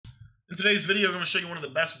In today's video, I'm going to show you one of the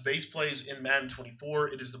best base plays in Madden 24.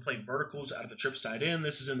 It is the play verticals out of the trips tight end.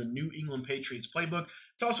 This is in the New England Patriots playbook.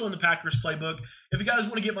 It's also in the Packers playbook. If you guys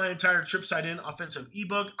want to get my entire trips tight end offensive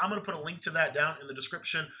ebook, I'm going to put a link to that down in the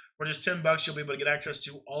description. For just $10, you'll be able to get access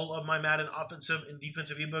to all of my Madden offensive and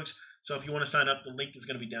defensive ebooks. So if you want to sign up, the link is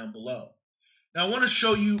going to be down below. Now, I want to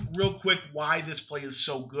show you real quick why this play is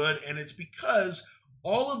so good, and it's because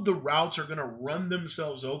all of the routes are going to run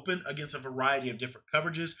themselves open against a variety of different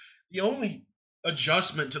coverages. The only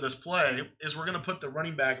adjustment to this play is we're going to put the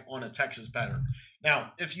running back on a Texas pattern.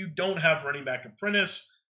 Now, if you don't have running back apprentice,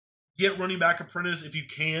 get running back apprentice if you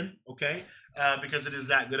can, okay? Because it is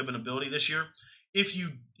that good of an ability this year. If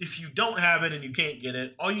you don't have it and you can't get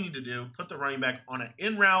it, all you need to do, put the running back on an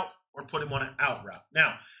in route or put him on an out route.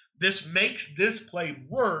 Now, this makes this play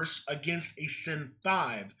worse against a send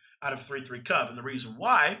 5 out of 3-3 cub. And the reason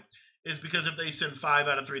why is because if they send 5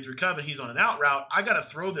 out of 3-3 cub and he's on an out route, I got to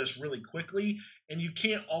throw this really quickly, and you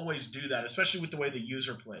can't always do that, especially with the way the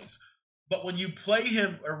user plays. But when you play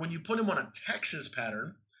him, or when you put him on a Texas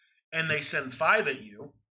pattern and they send 5 at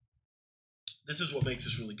you, this is what makes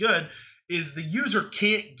this really good, is the user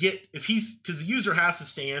can't get, because the user has to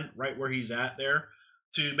stand right where he's at there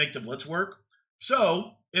to make the blitz work.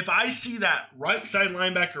 So if I see that right side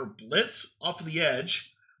linebacker blitz off of the edge,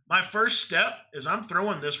 my first step is I'm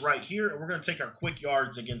throwing this right here, and we're going to take our quick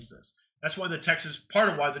yards against this. That's why part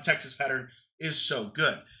of why the Texas pattern is so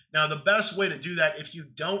good. Now, the best way to do that, if you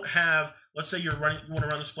don't have, let's say you want to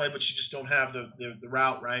run this play, but you just don't have the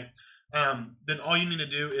route, right? Then all you need to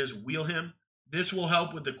do is wheel him. This will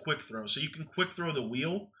help with the quick throw. So you can quick throw the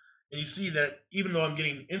wheel, and you see that even though I'm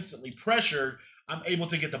getting instantly pressured, I'm able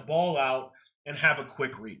to get the ball out and have a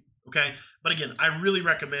quick read. Okay, but again, I really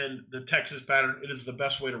recommend the Texas pattern. It is the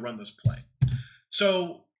best way to run this play.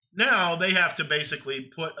 So now they have to basically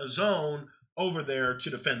put a zone over there to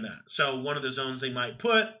defend that. So one of the zones they might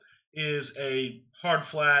put is a hard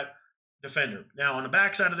flat defender. Now on the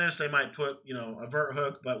backside of this, they might put, a vert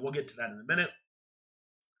hook, but we'll get to that in a minute.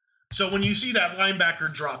 So when you see that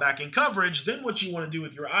linebacker drop back in coverage, then what you want to do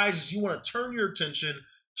with your eyes is you want to turn your attention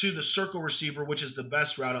to the circle receiver, which is the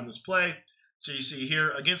best route on this play. So you see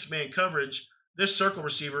here, against man coverage, this circle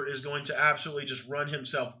receiver is going to absolutely just run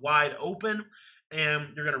himself wide open, and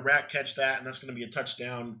you're going to rack catch that, and that's going to be a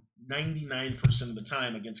touchdown 99% of the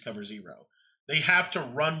time against cover 0. They have to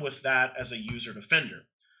run with that as a user defender.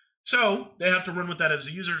 So they have to run with that as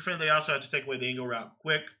a user defender. They also have to take away the angle route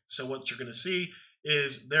quick. So what you're going to see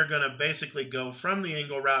is they're going to basically go from the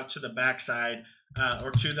angle route to the backside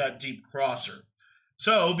or to that deep crosser.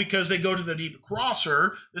 So because they go to the deep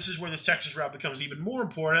crosser, this is where this Texas route becomes even more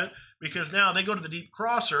important, because now they go to the deep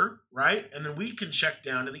crosser, right? And then we can check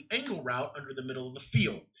down to the angle route under the middle of the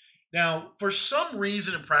field. Now, for some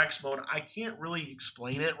reason in practice mode, I can't really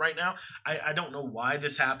explain it right now. I don't know why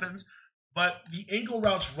this happens, but the angle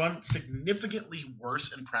routes run significantly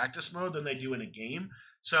worse in practice mode than they do in a game.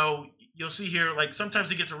 So you'll see here, like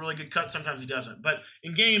sometimes he gets a really good cut, sometimes he doesn't. But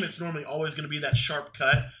in game, it's normally always going to be that sharp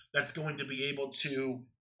cut that's going to be able to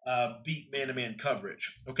beat man-to-man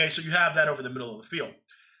coverage. Okay, so you have that over the middle of the field.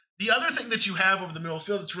 The other thing that you have over the middle of the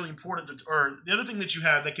field that's really important, or the other thing that you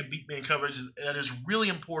have that can beat man coverage that is really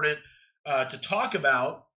important to talk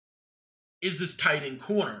about is this tight end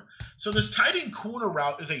corner. So this tight end corner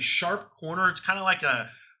route is a sharp corner. It's kind of like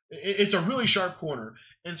it's a really sharp corner.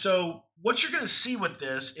 And so what you're going to see with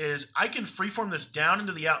this is I can freeform this down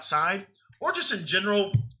into the outside, or just in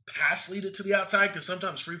general pass lead it to the outside, because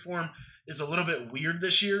sometimes freeform is a little bit weird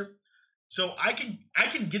this year. So I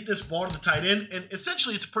can get this ball to the tight end, and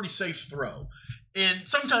essentially it's a pretty safe throw. And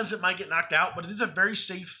sometimes it might get knocked out, but it is a very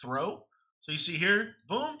safe throw. So you see here,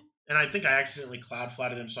 boom. And I think I accidentally cloud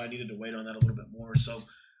flatted him, so I needed to wait on that a little bit more. So,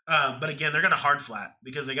 but again, they're going to hard flat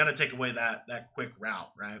because they got to take away that quick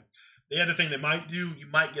route, right? The other thing they might do, you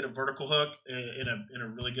might get a vertical hook in a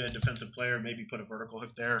really good defensive player. Maybe put a vertical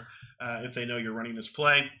hook there if they know you're running this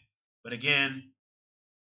play. But again,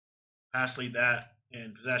 pass lead that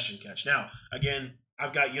and possession catch. Now, again,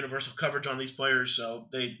 I've got universal coverage on these players, so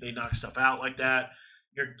they knock stuff out like that.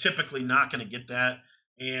 You're typically not going to get that.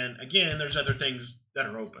 And again, there's other things that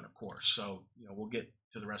are open, of course. So, we'll get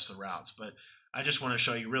to the rest of the routes. But I just want to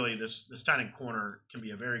show you really this tight end corner can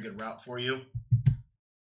be a very good route for you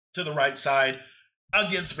to the right side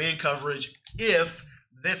against man coverage if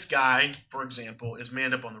this guy, for example, is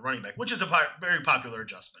manned up on the running back, which is a very popular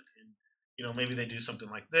adjustment. And, maybe they do something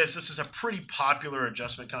like this. This is a pretty popular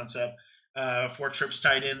adjustment concept for trips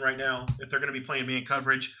tight end right now if they're going to be playing man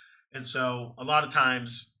coverage. And so a lot of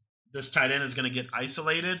times this tight end is going to get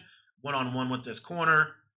isolated one-on-one with this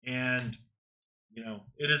corner, and you know,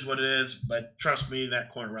 it is what it is. But trust me, that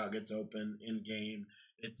corner route gets open in game.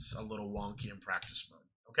 It's a little wonky in practice mode.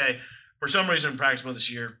 Okay, for some reason in practice mode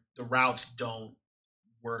this year, the routes don't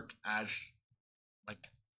work as like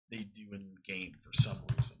they do in game for some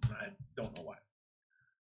reason. I don't know why.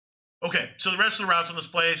 Okay, so the rest of the routes on this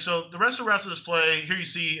play. So the rest of the routes on this play, here you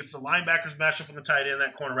see if the linebackers match up on the tight end,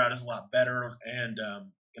 that corner route is a lot better and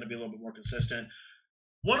going to be a little bit more consistent.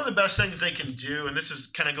 One of the best things they can do, and this is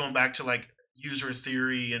kind of going back to like user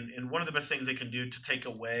theory, and one of the best things they can do to take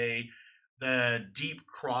away the deep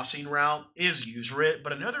crossing route is user it.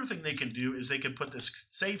 But another thing they can do is they can put this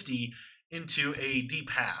safety into a deep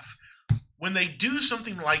half. When they do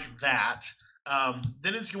something like that,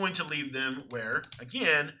 then it's going to leave them where,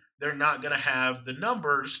 again, they're not going to have the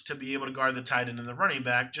numbers to be able to guard the tight end and the running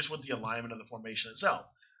back just with the alignment of the formation itself.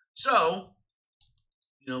 So,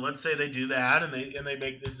 you know, let's say they do that and they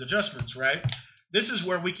make these adjustments, right? This is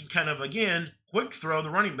where we can kind of, again, quick throw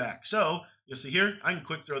the running back. So you'll see here, I can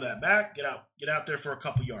quick throw that back, get out there for a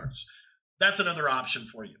couple yards. That's another option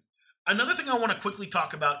for you. Another thing I want to quickly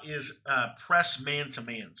talk about is press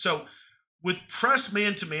man-to-man. So with press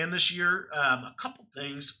man-to-man this year, a couple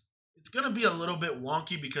things. It's going to be a little bit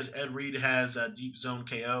wonky because Ed Reed has a deep zone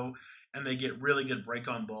KO, and they get really good break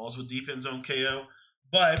on balls with deep end zone KO.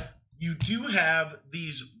 But you do have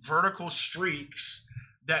these vertical streaks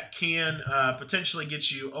that can potentially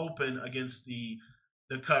get you open against the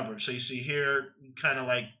coverage. So you see here, kind of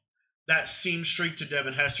like that seam streak to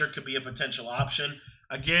Devin Hester could be a potential option.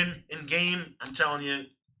 Again, in game, I'm telling you,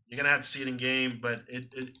 you're going to have to see it in game, but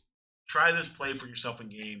try this play for yourself in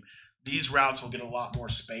game. These routes will get a lot more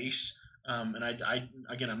space. And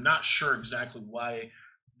again, I'm not sure exactly why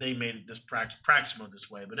they made it this practice mode this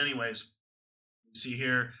way. But anyways, you see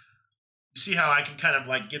here, you see how I can kind of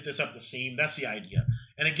like get this up the seam. That's the idea.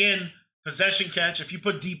 And again, possession catch. If you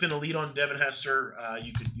put deep in a lead on Devin Hester,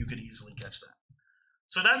 you could easily catch that.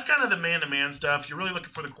 So that's kind of the man-to-man stuff. You're really looking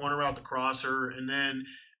for the corner route, the crosser, and then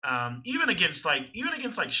even against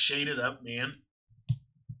like shaded up man,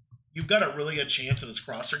 you've got a really good chance of this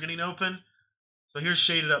crosser getting open. So here's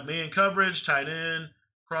shaded up man coverage, tight end,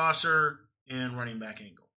 crosser, and running back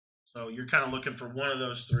angle. So you're kind of looking for one of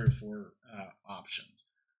those 3 or 4 options.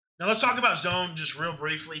 Now let's talk about zone just real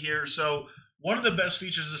briefly here. So one of the best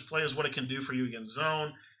features of this play is what it can do for you against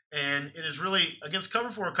zone. And it is really, against cover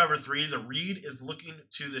 4 or cover 3, the read is looking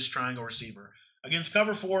to this triangle receiver. Against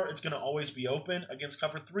cover 4, it's going to always be open. Against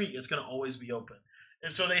cover 3, it's going to always be open.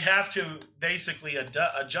 And so they have to basically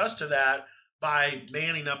adjust to that by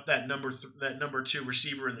manning up that number 2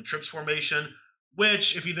 receiver in the trips formation,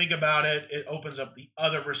 which, if you think about it, it opens up the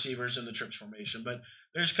other receivers in the trips formation. But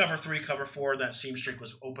there's cover 3, cover 4. That seam streak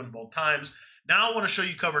was open both times. Now I want to show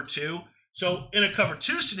you cover 2. So in a cover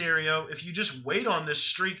 2 scenario, if you just wait on this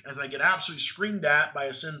streak as I get absolutely screamed at by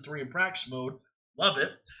a Sin 3 in practice mode, love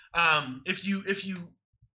it. If you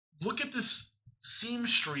look at this seam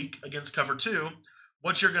streak against cover 2,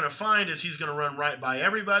 what you're going to find is he's going to run right by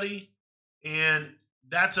everybody, and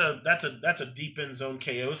that's a deep end zone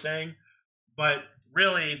KO thing. But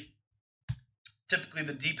really, typically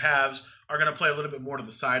the deep halves are going to play a little bit more to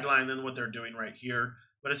the sideline than what they're doing right here.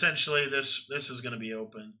 But essentially, this is going to be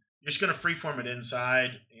open. You're just going to freeform it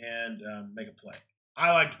inside and make a play.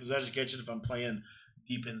 I like to possession catch it if I'm playing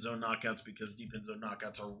deep end zone knockouts because deep end zone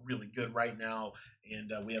knockouts are really good right now,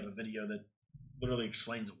 and we have a video that literally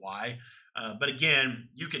explains why. But again,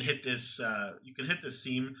 you can hit this. You can hit this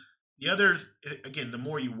seam. The other, again, the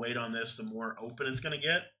more you wait on this, the more open it's going to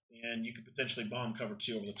get, and you could potentially bomb cover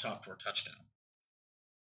 2 over the top for a touchdown.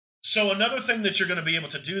 So another thing that you're going to be able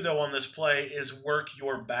to do, though, on this play is work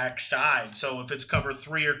your backside. So if it's cover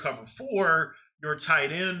 3 or cover 4, your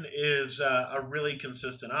tight end is a really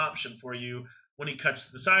consistent option for you. When he cuts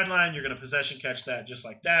to the sideline, you're going to possession catch that just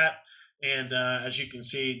like that. And as you can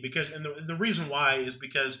see, because and the reason why is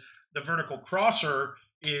because the vertical crosser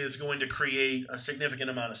is going to create a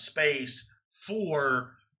significant amount of space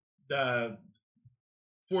for the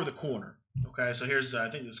corner. Okay, so here's I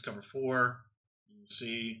think this is cover 4. You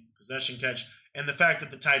see possession catch, and the fact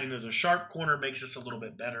that the tight end is a sharp corner makes this a little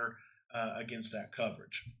bit better against that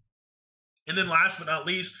coverage. And then last but not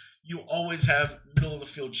least, you always have middle of the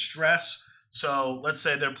field stress. So let's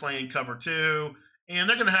say they're playing cover 2, and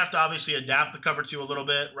they're going to have to obviously adapt the cover 2 a little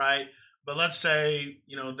bit, right? But let's say,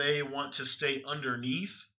 they want to stay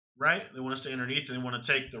underneath, right? They want to stay underneath and they want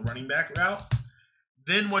to take the running back route.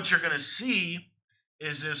 Then what you're going to see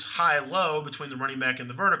is this high-low between the running back and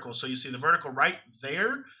the vertical. So you see the vertical right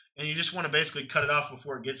there, and you just want to basically cut it off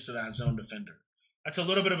before it gets to that zone defender. That's a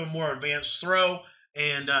little bit of a more advanced throw,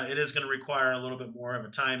 and it is going to require a little bit more of a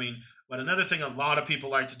timing. But another thing a lot of people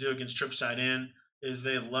like to do against trip side in, is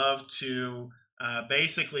they love to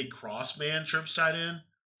basically cross-man trips tight end.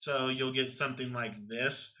 So you'll get something like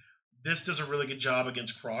this. This does a really good job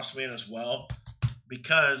against cross-man as well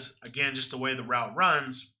because, again, just the way the route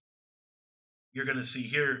runs, you're going to see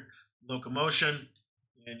here locomotion,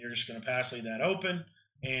 and you're just going to pass lead that open,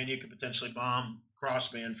 and you could potentially bomb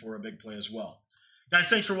crossman for a big play as well. Guys,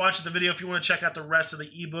 thanks for watching the video. If you want to check out the rest of the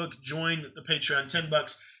ebook, join the Patreon.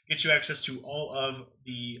 $10 gets you access to all of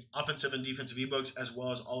the offensive and defensive ebooks, as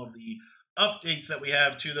well as all of the updates that we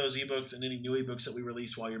have to those ebooks and any new ebooks that we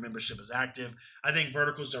release while your membership is active. I think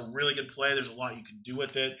verticals are a really good play. There's a lot you can do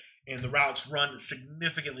with it, and the routes run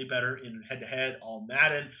significantly better in head-to-head, all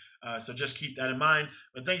Madden. So just keep that in mind.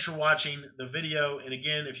 But thanks for watching the video. And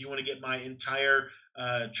again, if you want to get my entire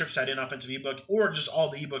trips tight end offensive ebook or just all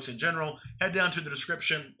the ebooks in general, head down to the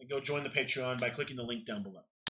description and go join the Patreon by clicking the link down below.